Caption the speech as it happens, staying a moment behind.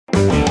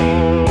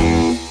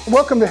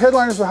welcome to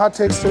Headliners with Hot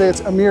Takes. Today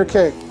it's Amir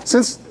K.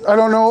 Since I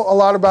don't know a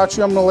lot about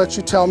you, I'm going to let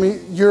you tell me.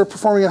 You're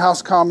performing at House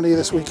of Comedy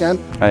this weekend.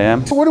 I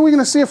am. So what are we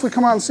going to see if we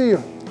come out and see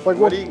you? Like,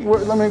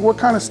 what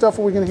kind of stuff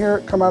are we going to hear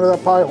come out of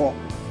that pie hole?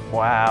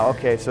 Wow,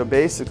 okay, so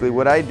basically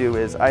what I do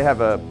is I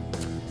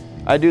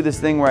do this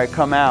thing where I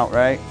come out,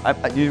 right?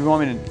 You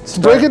want me to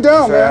start, break it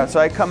down, man. So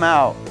I come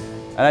out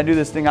and I do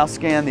this thing, I'll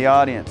scan the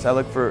audience. I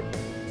look for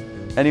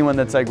anyone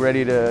that's like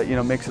ready to, you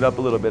know, mix it up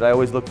a little bit. I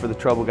always look for the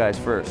trouble guys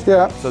first.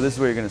 Yeah. So this is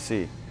what you're gonna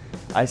see.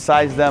 I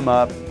size them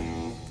up,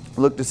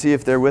 look to see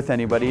if they're with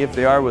anybody. If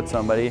they are with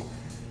somebody,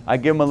 I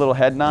give them a little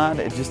head nod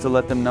just to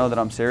let them know that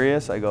I'm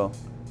serious. I go,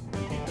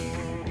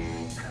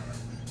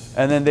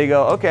 and then they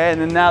go, okay, and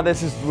then now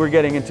we're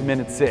getting into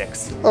minute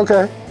 6.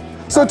 Okay.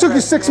 So it took you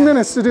 6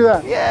 minutes to do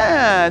that?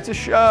 Yeah, it's a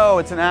show,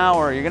 it's an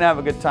hour, you're gonna have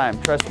a good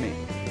time, trust me.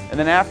 And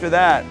then after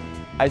that,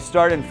 I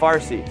start in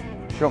Farsi.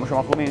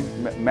 شما خوبین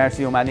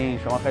مرسی اومدین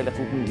شما خیلی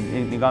خوب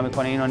نگاه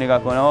میکنه اینو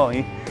نگاه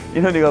کنه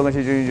اینو نگاه کنه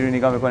چجوری اینجوری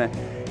نگاه میکنه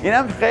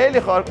اینم خیلی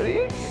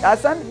خارق‌العاده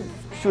اصلا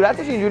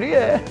صورتش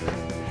اینجوریه.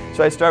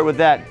 So I start with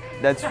that.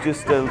 That's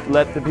just to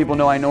let the people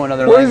know I know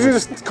another language. What did you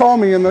just call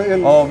me in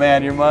the... Oh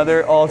man, your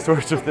mother, all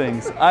sorts of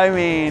things. I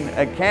mean,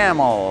 a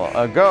camel,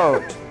 a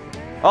goat,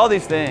 all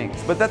these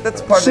things. But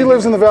that's part of She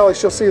lives in the valley,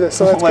 she'll see this,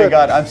 so that's good. Oh my good.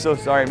 God, I'm so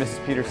sorry, Mrs.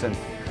 Peterson.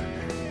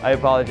 I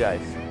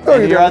apologize. Oh,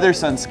 and your other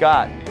son,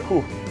 Scott.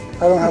 Whew.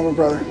 I don't have a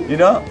brother. You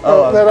know?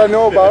 Oh, that I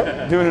know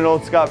about. Doing an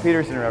old Scott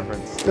Peterson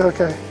reference.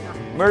 Okay.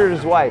 Murdered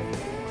his wife.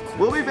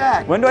 We'll be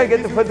back. When do I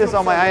get to put this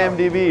on my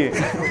IMDb?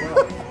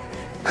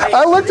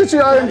 I looked at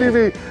your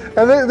IMDb,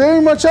 and there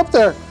ain't much up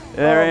there.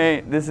 There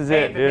ain't. This is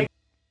it, dude.